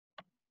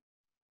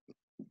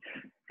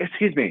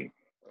Excuse me.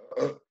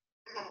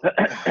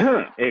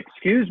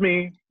 Excuse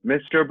me,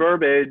 Mr.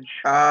 Burbage.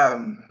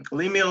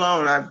 Leave me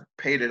alone. I've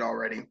paid it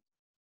already.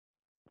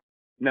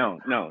 No,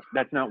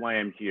 that's not why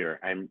I'm here.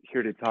 I'm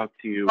here to talk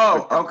to you.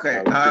 Oh,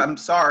 okay. I'm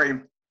sorry.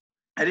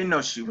 I didn't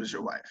know she was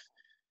your wife.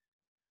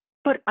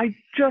 But I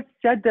just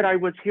said that I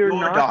was here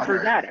Your not daughter.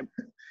 for that.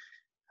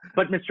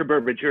 But Mr.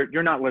 Burbage,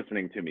 you're not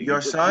listening to me.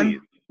 Your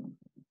son? Please.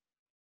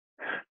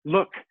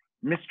 Look,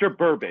 Mr.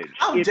 Burbage.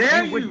 How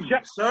dare you,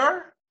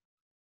 sir?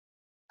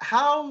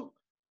 How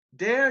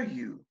dare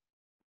you?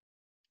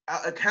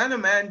 Can a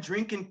man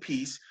drink in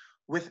peace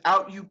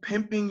without you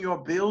pimping your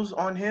bills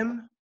on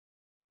him?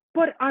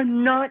 But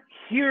I'm not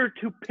here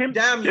to pimp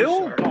Damn you,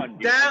 bills sir. on you.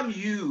 Damn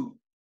you.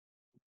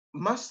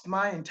 Must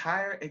my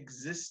entire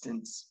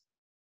existence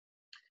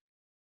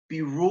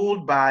be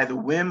ruled by the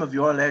whim of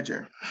your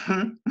ledger?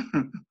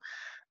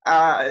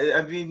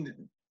 I mean,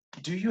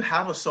 do you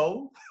have a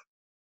soul?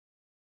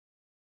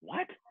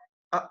 What?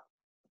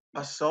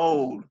 A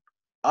soul.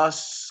 A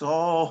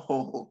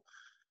soul.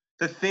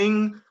 The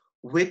thing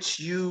which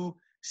you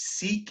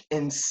seek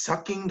in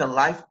sucking the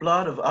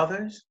lifeblood of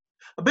others?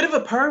 A bit of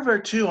a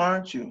pervert too,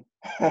 aren't you?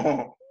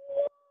 Now,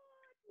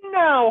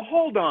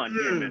 hold on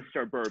here,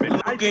 Mr.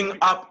 Burbage. Looking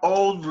up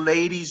old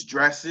ladies'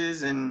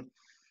 dresses and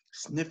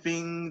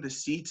sniffing the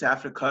seats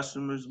after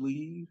customers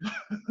leave.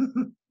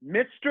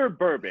 Mr.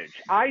 Burbage,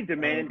 I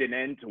demand an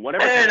end to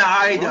whatever. And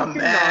I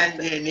demand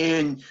an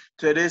end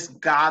to this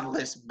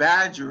godless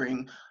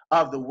badgering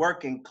of the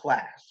working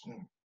class.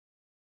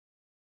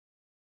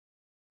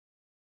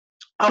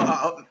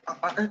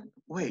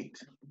 Wait,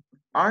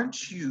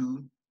 aren't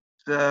you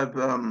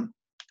the,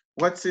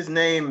 what's his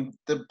name?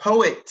 The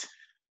poet?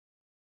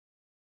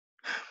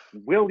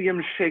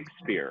 William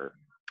Shakespeare,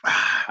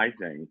 I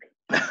think.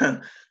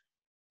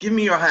 Give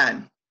me your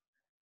hand.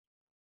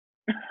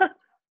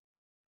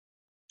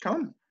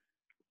 Come.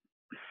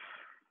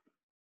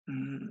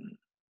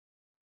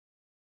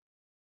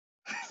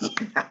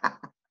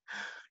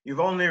 You've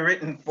only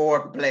written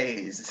 4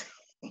 plays.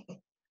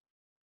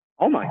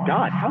 Oh my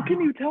God, how can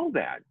you tell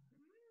that?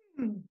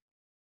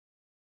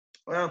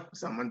 Well,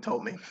 someone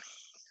told me.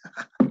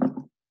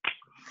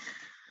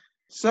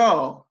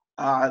 So,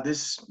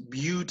 this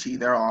beauty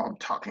they're all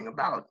talking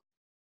about,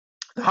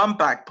 the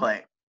humpback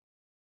play.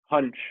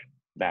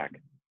 Hunchback.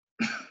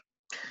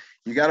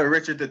 You got a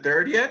Richard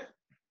III yet?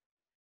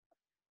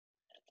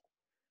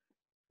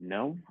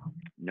 No,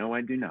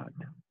 I do not.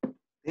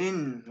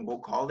 Then we'll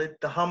call it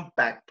the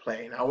humpback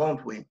play, now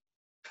won't we?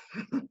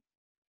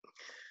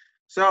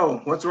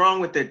 So, what's wrong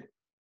with it?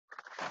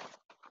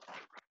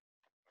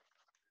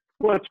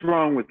 What's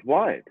wrong with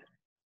what?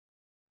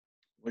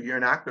 Well, you're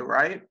an actor,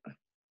 right?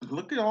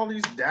 Look at all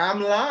these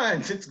damn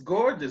lines. It's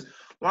gorgeous.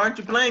 Why aren't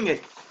you playing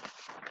it?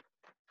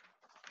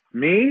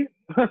 Me?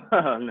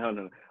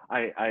 No.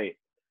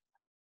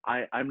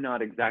 I'm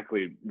not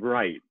exactly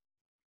right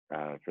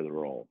for the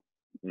role.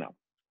 No.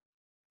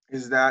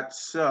 Is that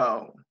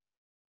so?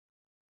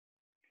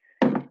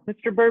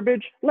 Mr.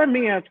 Burbage, let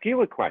me ask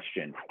you a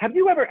question. Have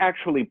you ever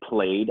actually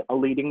played a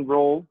leading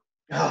role?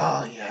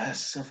 Oh,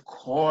 yes, of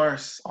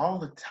course. All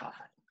the time.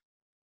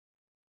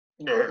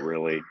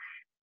 Really?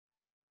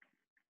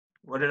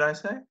 What did I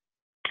say?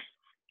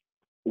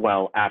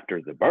 Well,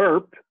 after the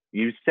burp,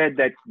 you said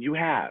that you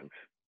have.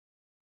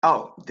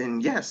 Oh,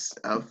 then yes,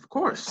 of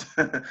course.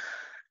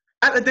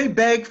 They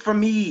beg for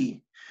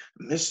me.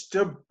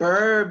 Mr.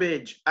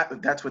 Burbage.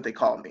 That's what they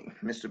call me,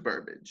 Mr.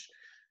 Burbage.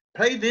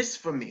 Play this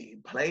for me.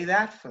 Play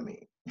that for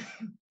me.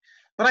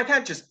 But I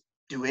can't just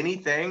do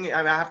anything.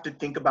 I have to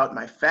think about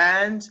my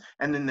fans,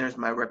 and then there's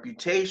my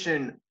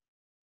reputation.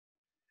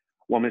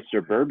 Well,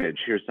 Mr. Burbage,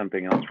 here's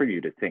something else for you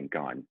to think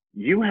on.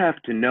 You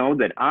have to know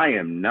that I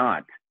am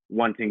not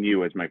wanting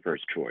you as my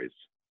first choice.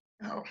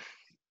 Oh,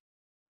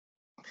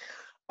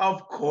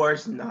 of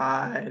course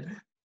not.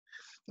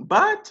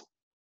 But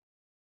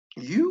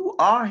you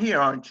are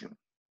here, aren't you?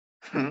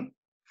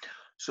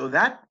 So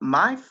that,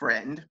 my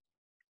friend,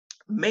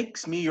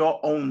 makes me your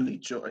only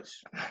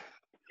choice.